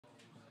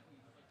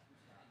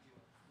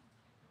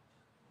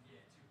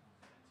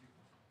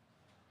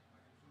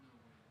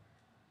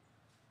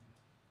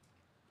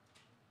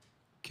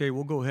Okay,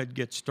 we'll go ahead and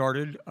get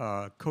started.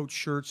 Coach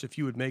Schertz, if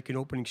you would make an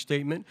opening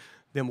statement,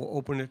 then we'll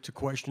open it to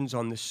questions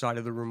on this side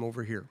of the room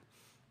over here.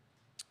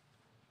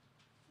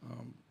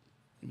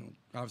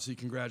 Obviously,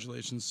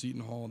 congratulations, Seton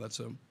Hall. That's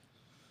a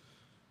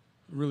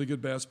really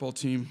good basketball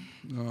team.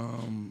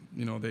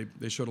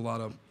 They showed a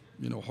lot of,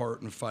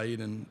 heart and fight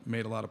and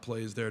made a lot of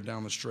plays there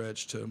down the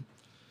stretch to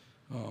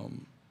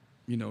win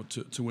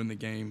the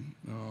game.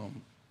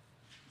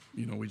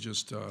 We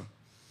just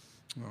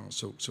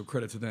so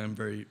credit to them,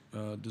 very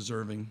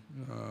deserving,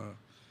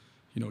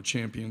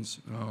 champions.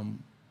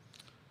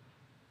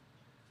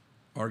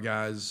 Our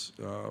guys,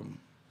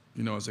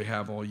 as they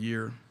have all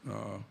year,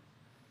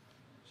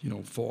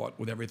 fought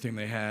with everything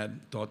they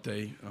had, thought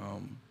they,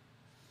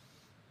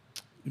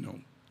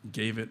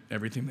 gave it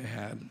everything they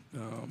had.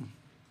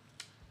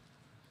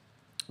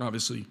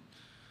 Obviously,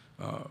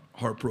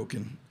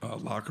 heartbroken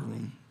locker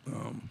room.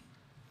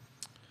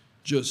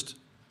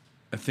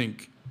 I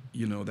think,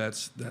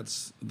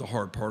 that's the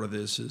hard part of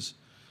this is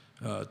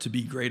to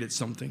be great at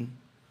something,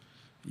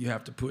 you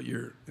have to put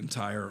your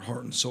entire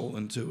heart and soul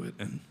into it.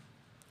 And,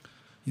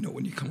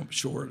 when you come up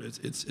short,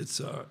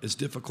 it's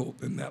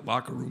difficult. In that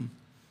locker room,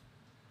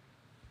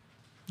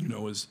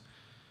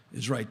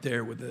 is right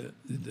there with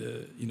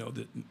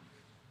the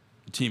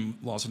team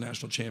lost a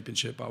national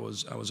championship I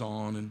was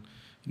on, and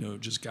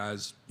just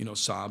guys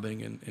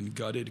sobbing and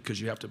gutted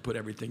because you have to put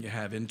everything you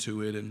have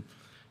into it, and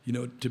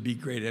to be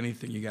great at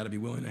anything you got to be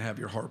willing to have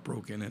your heart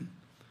broken,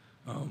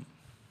 and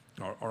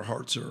our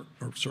hearts are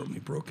certainly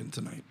broken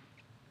tonight.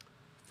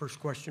 First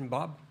question,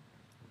 Bob.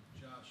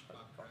 Josh, Bob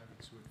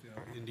Kravitz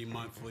with Indy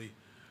Monthly.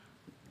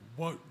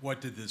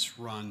 What did this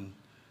run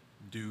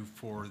do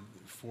for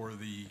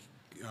the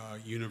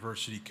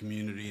university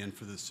community and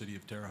for the city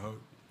of Terre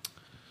Haute?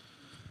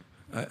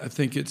 I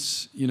think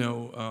it's,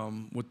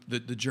 with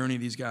the journey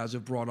these guys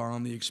have brought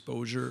on, the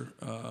exposure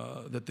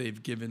that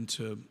they've given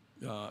to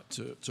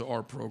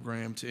our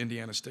program, to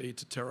Indiana State,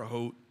 to Terre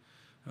Haute.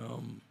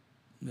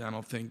 I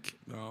don't think,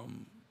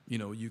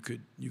 you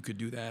could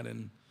do that,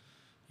 and,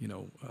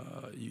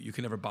 you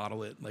can never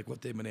bottle it like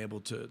what they've been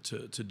able to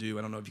do.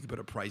 I don't know if you could put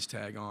a price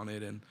tag on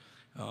it. And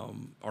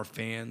our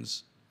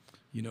fans,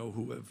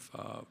 who have,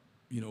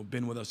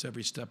 been with us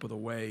every step of the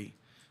way,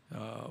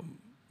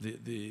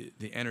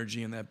 the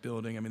energy in that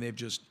building. I mean, they've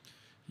just,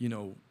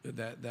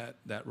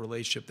 that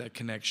relationship, that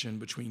connection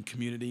between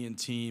community and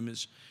team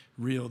is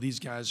real. These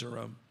guys are,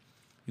 I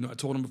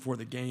told them before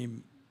the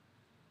game,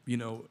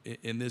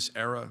 in this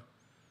era,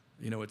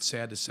 it's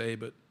sad to say,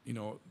 but,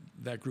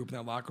 that group in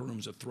that locker room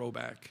is a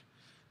throwback.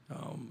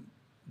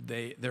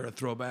 They're a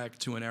throwback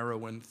to an era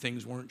when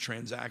things weren't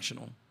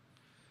transactional.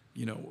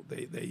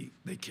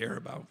 They care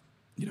about,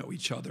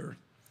 each other.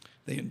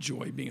 They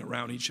enjoy being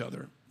around each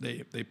other.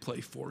 They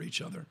play for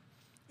each other.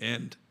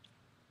 And,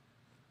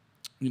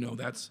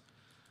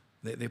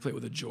 they play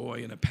with a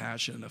joy and a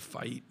passion and a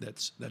fight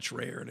that's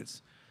rare. And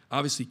it's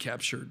obviously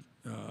captured,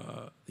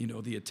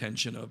 the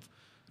attention of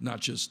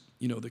not just,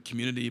 the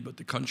community, but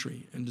the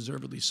country, and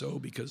deservedly so,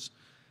 because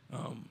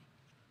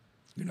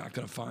you're not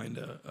going to find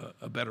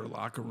a better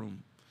locker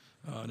room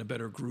and a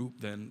better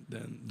group than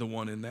the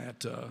one in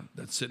that's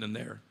sitting in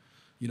there,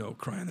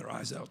 crying their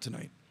eyes out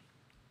tonight.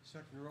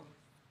 Second row.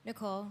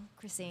 Nicole,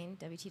 Christine,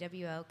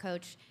 WTWO.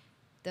 Coach,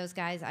 those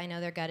guys, I know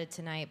they're gutted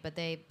tonight, but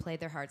they played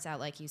their hearts out,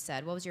 like you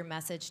said. What was your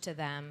message to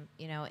them,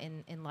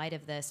 in light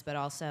of this, but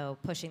also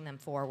pushing them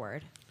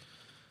forward?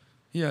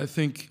 Yeah, I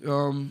think,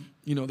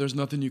 there's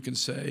nothing you can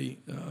say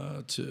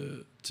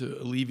to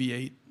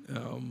alleviate,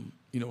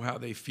 how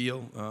they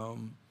feel.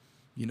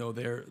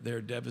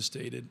 They're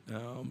devastated.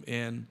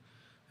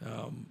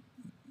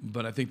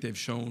 But I think they've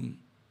shown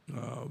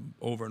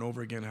over and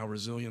over again how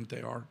resilient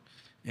they are.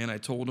 And I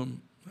told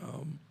them,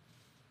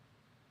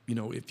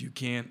 if you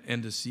can't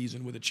end a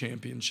season with a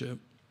championship,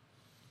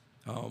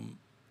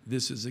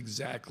 this is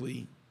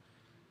exactly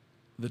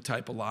the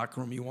type of locker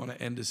room you want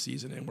to end a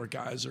season in, where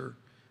guys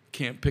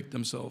can't pick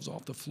themselves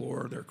off the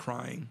floor. They're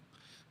crying.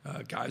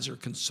 Guys are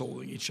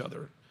consoling each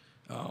other.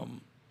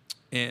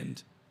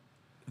 And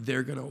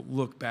they're going to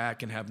look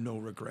back and have no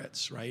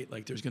regrets, right?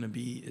 Like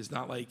it's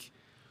not like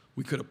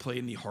we could have played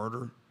any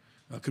harder.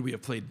 Could we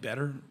have played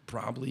better?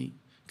 Probably.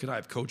 Could I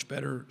have coached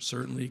better?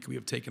 Certainly. Could we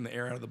have taken the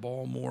air out of the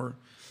ball more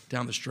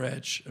down the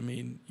stretch? I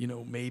mean,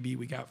 maybe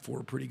we got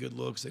 4 pretty good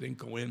looks. They didn't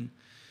go in.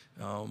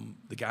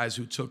 The guys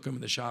who took them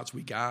and the shots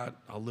we got,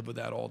 I'll live with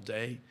that all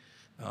day.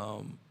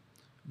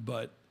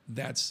 But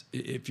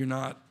if you're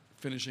not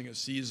finishing a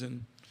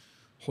season,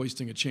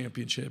 hoisting a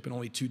championship, and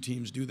only 2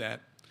 teams do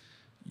that,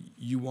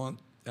 you want,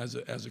 as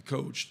a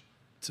coach,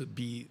 to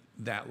be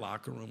that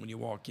locker room when you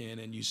walk in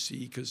and you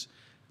see, because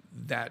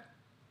that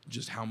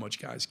just how much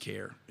guys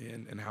care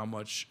and how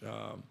much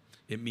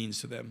it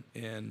means to them.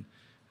 And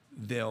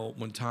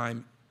when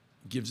time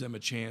gives them a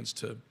chance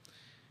to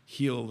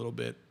heal a little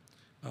bit,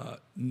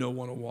 no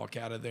one will walk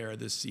out of there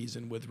this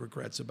season with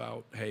regrets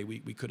about, hey, we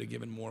could have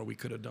given more, we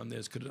could have done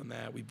this, could have done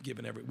that.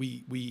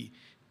 We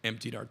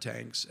emptied our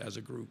tanks as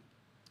a group.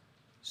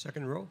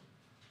 Second row.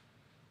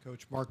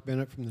 Coach Mark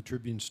Bennett from the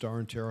Tribune Star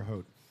in Terre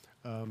Haute.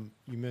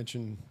 You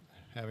mentioned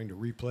having to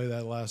replay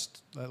that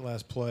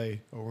last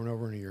play over and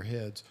over into your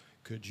heads.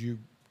 Could you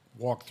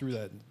walk through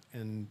that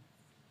and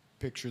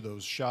picture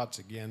those shots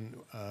again?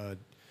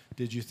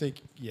 Did you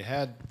think you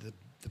had the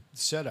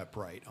setup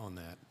right on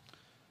that?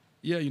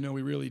 Yeah,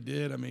 we really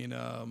did. I mean,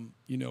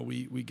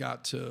 we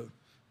got to,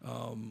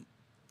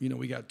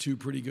 we got two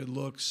pretty good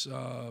looks.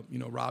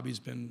 Robbie's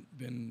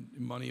been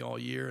money all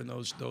year in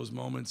those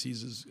moments.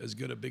 He's as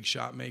good a big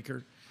shot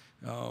maker.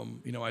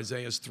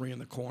 Isaiah's three in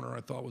the corner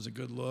I thought was a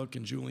good look,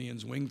 and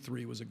Julian's wing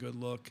three was a good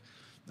look.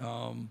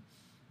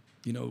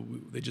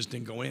 They just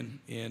didn't go in,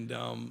 and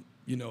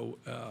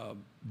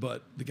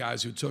but the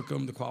guys who took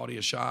them, the quality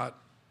of shot,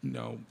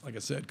 like I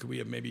said, could we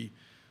have maybe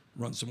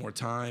run some more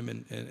time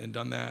and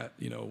done that?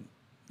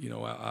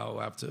 I'll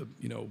have to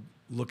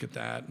look at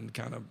that and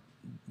kind of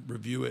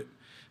review it.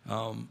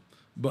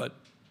 But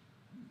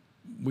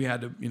we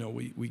had to,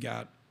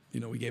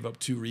 we gave up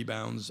 2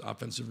 rebounds,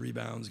 offensive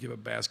rebounds, gave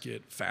up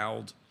basket,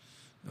 fouled.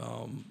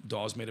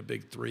 Dawes made a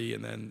big 3,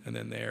 and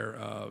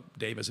then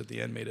Davis at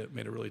the end made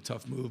a really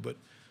tough move, but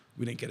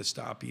we didn't get a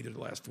stop either the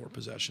last 4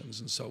 possessions.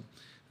 And so,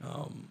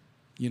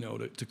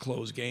 to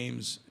close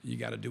games, you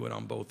got to do it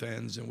on both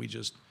ends, and we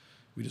just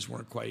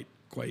weren't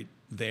quite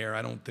there.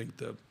 I don't think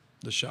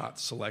the shot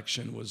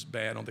selection was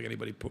bad. I don't think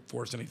anybody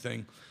forced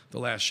anything. The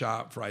last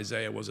shot for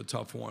Isaiah was a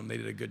tough one. They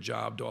did a good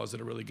job. Dawes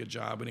did a really good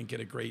job. We didn't get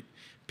a great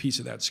piece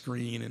of that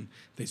screen, and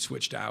they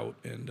switched out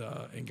and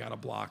got a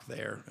block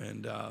there.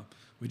 And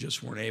we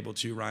just weren't able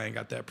to. Ryan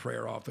got that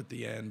prayer off at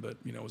the end, but,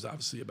 it was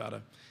obviously about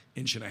 1.5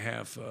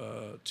 inches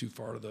too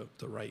far to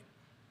the right.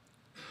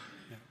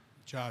 Yeah.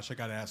 Josh, I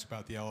got to ask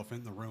about the elephant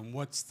in the room.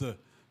 What's the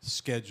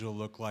schedule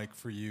look like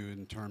for you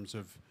in terms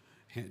of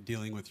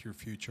dealing with your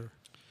future?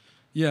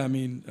 Yeah, I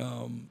mean,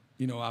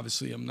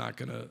 obviously I'm not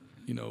going to,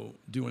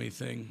 do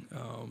anything,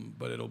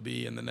 but it'll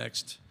be in the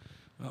next,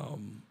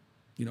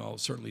 I'll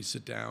certainly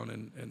sit down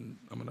and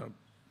I'm going to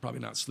probably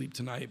not sleep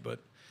tonight, but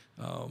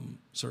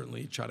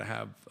certainly try to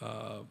have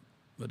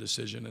a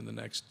decision in the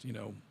next,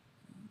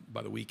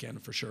 by the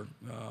weekend for sure,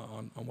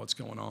 on what's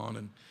going on.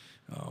 And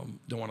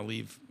don't want to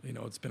leave,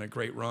 it's been a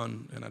great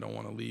run, and I don't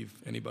want to leave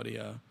anybody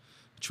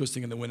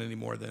twisting in the wind any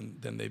more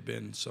than they've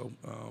been. So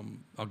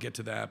I'll get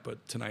to that,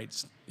 but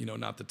tonight's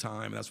not the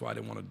time. That's why I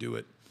didn't want to do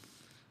it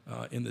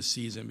in the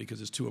season,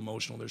 because it's too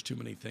emotional. There's too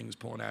many things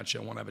pulling at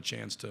you. I want to have a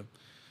chance to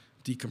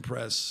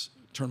decompress,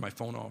 turn my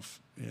phone off,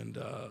 and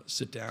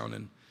sit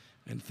down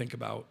and think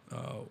about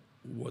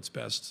what's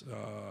best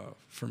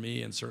for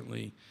me. And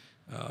certainly,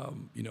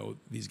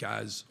 these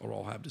guys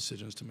all have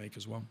decisions to make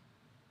as well.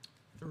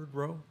 Third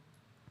row.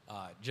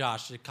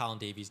 Josh, Colin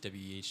Davies,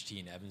 WEHT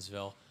in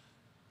Evansville.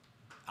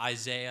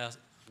 Isaiah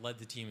led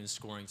the team in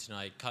scoring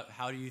tonight.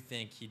 How do you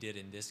think he did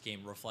in this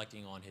game,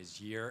 reflecting on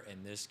his year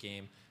and this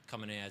game,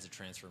 coming in as a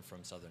transfer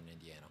from Southern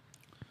Indiana?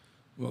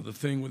 Well, the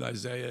thing with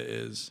Isaiah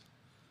is,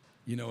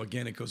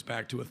 again, it goes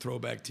back to a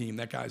throwback team.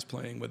 That guy's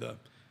playing with a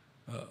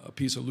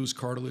piece of loose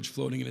cartilage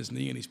floating in his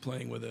knee, and he's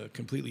playing with a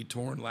completely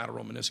torn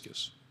lateral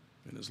meniscus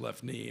in his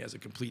left knee. He has a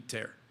complete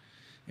tear.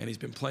 And he's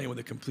been playing with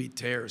a complete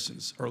tear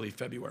since early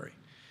February.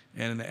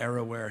 And in the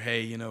era where,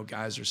 hey,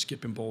 guys are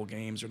skipping bowl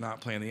games or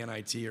not playing the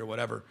NIT or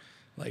whatever,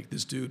 like,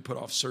 this dude put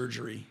off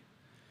surgery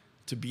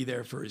to be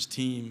there for his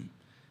team,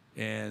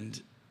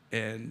 and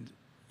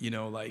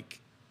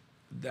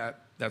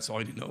that's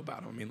all you need to know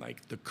about him. I mean,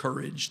 like, the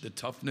courage, the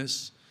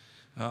toughness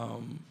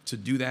to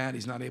do that.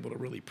 He's not able to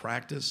really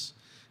practice.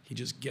 He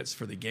just gets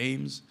for the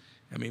games.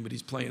 I mean, but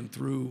he's playing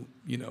through,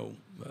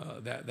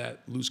 that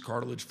loose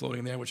cartilage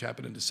floating there, which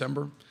happened in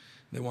December.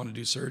 They wanted to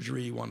do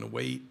surgery. He wanted to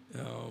wait,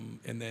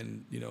 and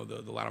then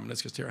the lateral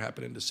meniscus tear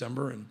happened in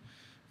December, and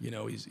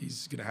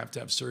he's going to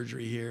have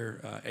surgery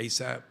here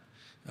ASAP.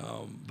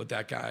 But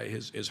that guy,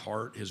 his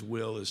heart, his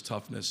will, his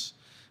toughness.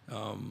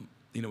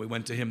 We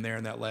went to him there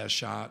in that last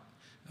shot.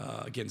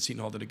 Again,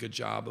 Seton Hall did a good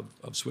job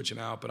of switching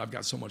out, but I've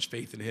got so much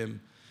faith in him,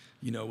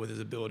 with his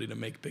ability to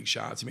make big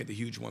shots. He made the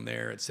huge one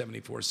there at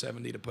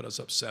 74-70 to put us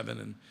up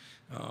 7,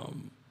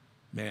 and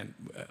man,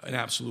 an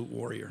absolute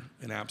warrior,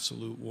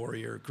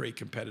 great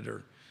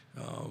competitor,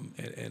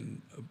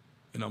 and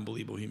an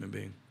unbelievable human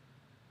being.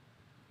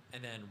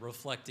 And then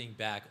reflecting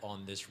back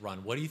on this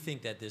run, what do you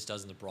think that this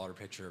does in the broader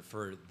picture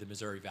for the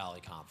Missouri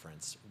Valley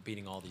Conference,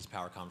 beating all these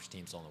power conference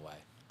teams on the way?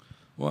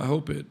 Well, I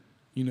hope it,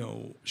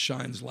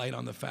 shines light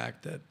on the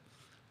fact that,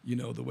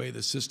 the way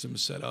the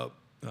system's set up,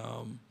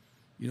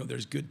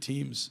 there's good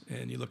teams.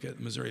 And you look at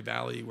Missouri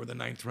Valley, we're the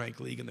 9th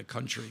ranked league in the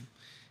country.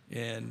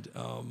 And,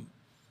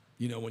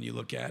 when you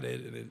look at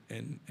it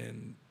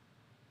and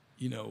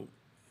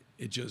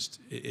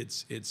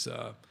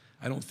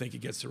I don't think it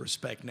gets the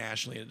respect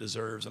nationally it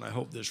deserves. And I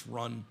hope this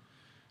run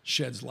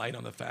sheds light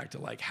on the fact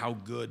of, like, how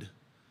good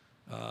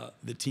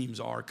the teams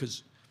are.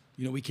 Because,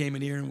 we came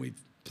in here and we've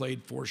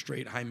played 4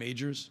 straight high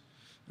majors.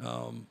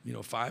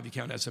 5, you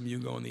count SMU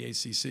going the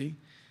ACC.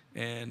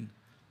 And,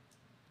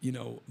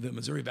 the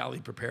Missouri Valley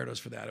prepared us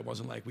for that. It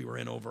wasn't like we were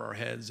in over our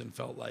heads and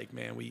felt like,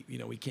 man, we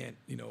can't,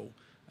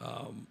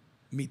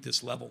 meet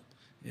this level.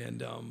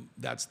 And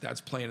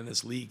that's playing in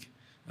this league.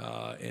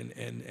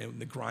 and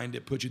the grind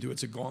it puts you through.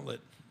 It's a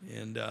gauntlet,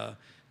 and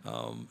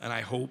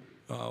I hope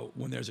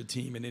when there's a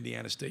team in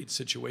Indiana State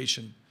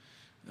situation,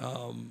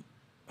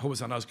 hope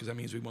it's on us because that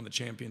means we won the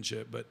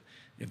championship. But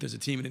if there's a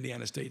team in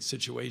Indiana State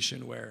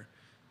situation where,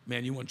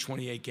 man, you won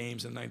 28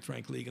 games in the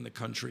 9th-ranked league in the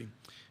country,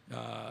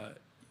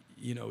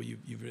 you know,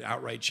 you've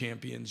outright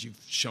champions. You've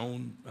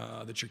shown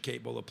that you're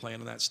capable of playing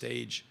on that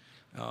stage.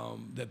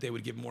 That they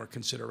would give more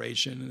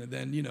consideration, and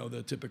then you know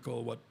the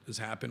typical what has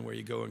happened where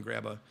you go and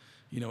grab a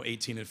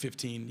 18 and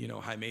 15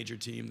 high major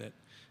team that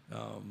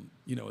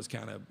has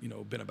kind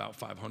of been about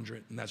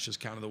 500, and that's just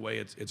kind of the way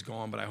it's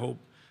gone. But I hope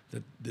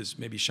that this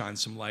maybe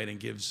shines some light and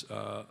gives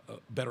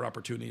better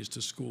opportunities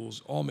to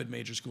schools, all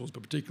mid-major schools,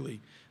 but particularly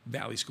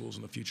Valley schools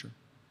in the future.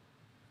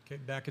 Okay,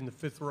 back in the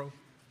 5th row.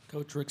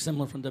 Coach Rick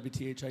Simler from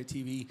WTHI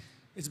TV.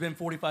 It's been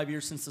 45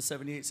 years since the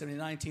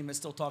 78-79 team that's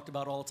still talked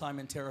about all the time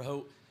in Terre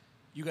Haute.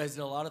 You guys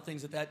did a lot of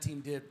things that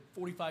team did.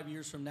 45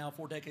 years from now,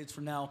 4 decades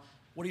from now,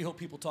 what do you hope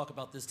people talk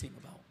about this team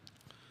about?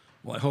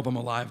 Well, I hope I'm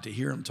alive to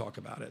hear them talk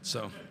about it.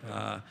 So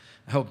I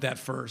hope that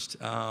first.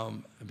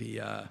 That'd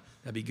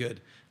be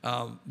good.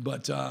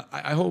 But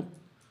I hope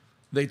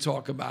they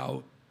talk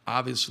about,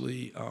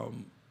 obviously,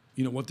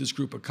 what this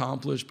group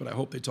accomplished, but I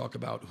hope they talk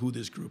about who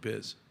this group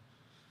is,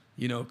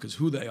 because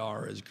who they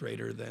are is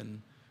greater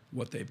than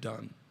what they've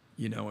done,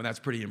 and that's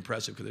pretty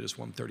impressive because they just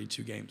won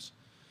 32 games.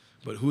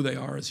 But who they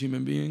are as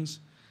human beings,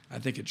 I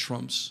think it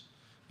trumps,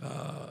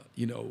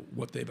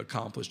 what they've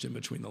accomplished in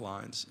between the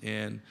lines.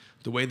 And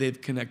the way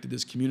they've connected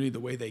this community, the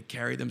way they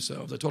carry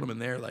themselves. I told them in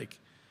there,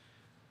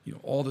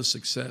 all the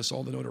success,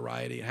 all the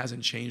notoriety, it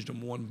hasn't changed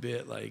them one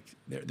bit.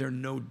 They're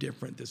no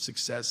different. The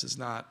success has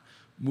not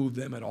moved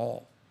them at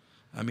all.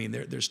 I mean,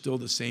 they're still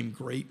the same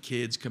great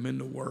kids, come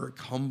into work,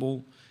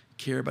 humble,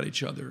 care about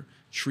each other,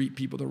 treat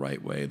people the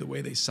right way, the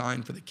way they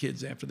sign for the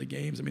kids after the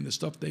games. I mean, the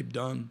stuff they've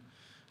done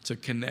to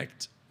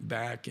connect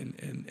back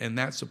and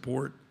that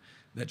support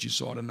that you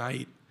saw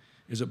tonight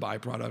is a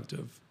byproduct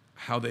of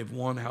how they've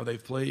won, how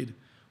they've played,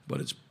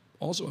 but it's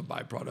also a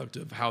byproduct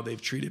of how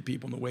they've treated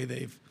people and the way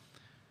they've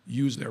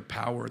used their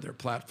power, their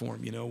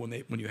platform.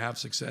 When you have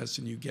success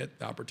and you get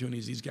the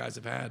opportunities these guys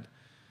have had,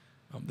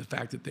 the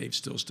fact that they've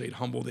still stayed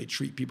humble, they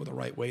treat people the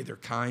right way, they're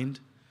kind,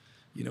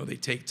 they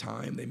take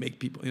time, they make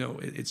people,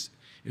 it's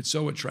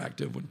so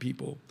attractive when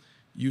people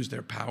use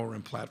their power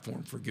and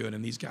platform for good,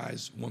 and these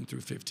guys 1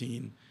 through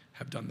 15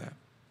 have done that.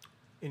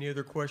 Any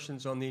other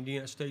questions on the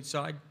Indiana State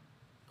side?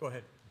 Go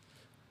ahead.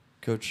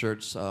 Coach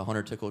Schertz,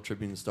 Hunter Tickle,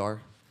 Tribune-Star.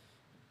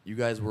 You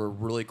guys were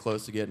really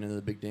close to getting into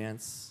the big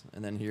dance,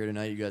 and then here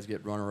tonight you guys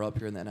get runner-up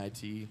here in the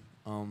NIT.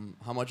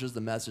 How much is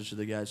the message to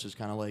the guys just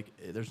kind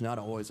of there's not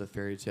always a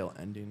fairy tale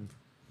ending?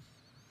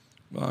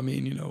 Well, I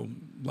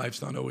mean,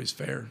 life's not always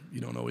fair.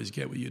 You don't always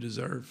get what you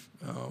deserve.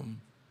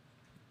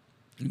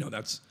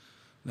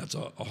 That's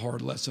a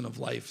hard lesson of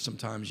life.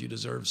 Sometimes you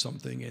deserve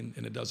something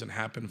and it doesn't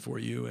happen for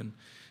you. And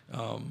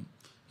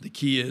the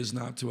key is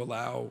not to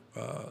allow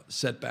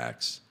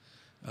setbacks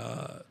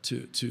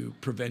to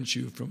prevent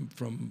you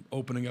from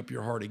opening up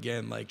your heart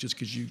again. Just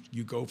because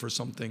you go for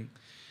something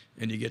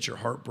and you get your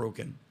heart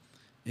broken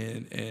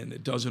and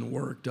it doesn't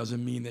work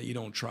doesn't mean that you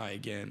don't try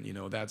again.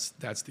 That's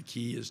the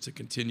key, is to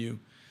continue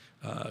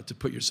to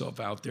put yourself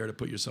out there, to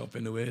put yourself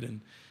into it. And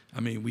I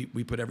mean,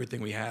 we put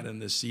everything we had in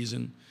this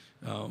season.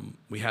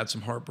 We had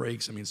some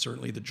heartbreaks. I mean,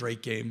 certainly the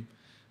Drake game,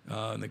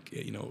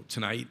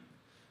 tonight,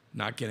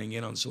 not getting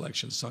in on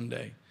Selection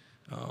Sunday.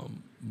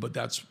 But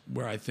that's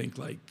where I think,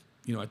 I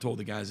told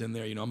the guys in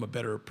there, I'm a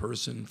better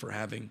person for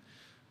having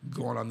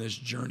gone on this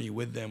journey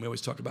with them. We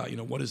always talk about,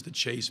 what is the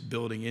chase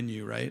building in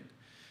you, right?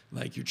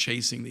 You're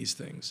chasing these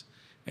things.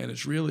 And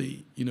it's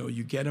really,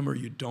 you get them or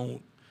you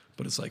don't.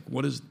 But it's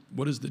what is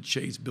the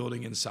chase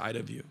building inside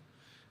of you?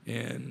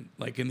 And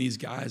in these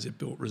guys, it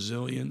built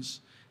resilience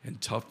and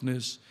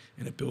toughness,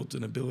 and it built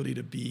an ability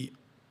to be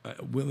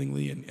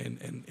willingly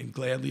and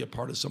gladly a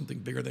part of something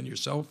bigger than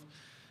yourself.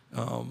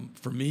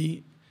 For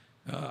me,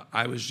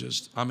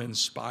 I'm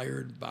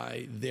inspired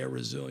by their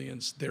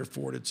resilience, their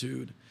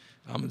fortitude.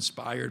 I'm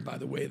inspired by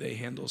the way they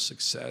handle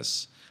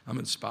success. I'm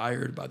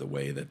inspired by the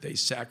way that they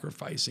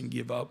sacrifice and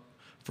give up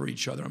for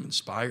each other. I'm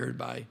inspired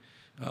by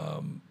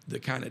the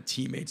kind of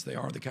teammates they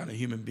are, the kind of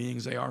human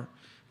beings they are.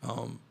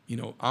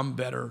 I'm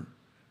better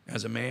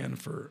as a man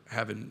for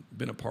having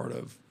been a part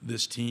of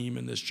this team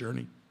and this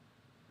journey.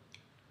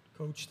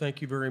 Coach,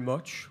 thank you very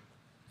much.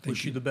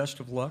 Wish you the best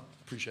of luck.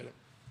 Appreciate it.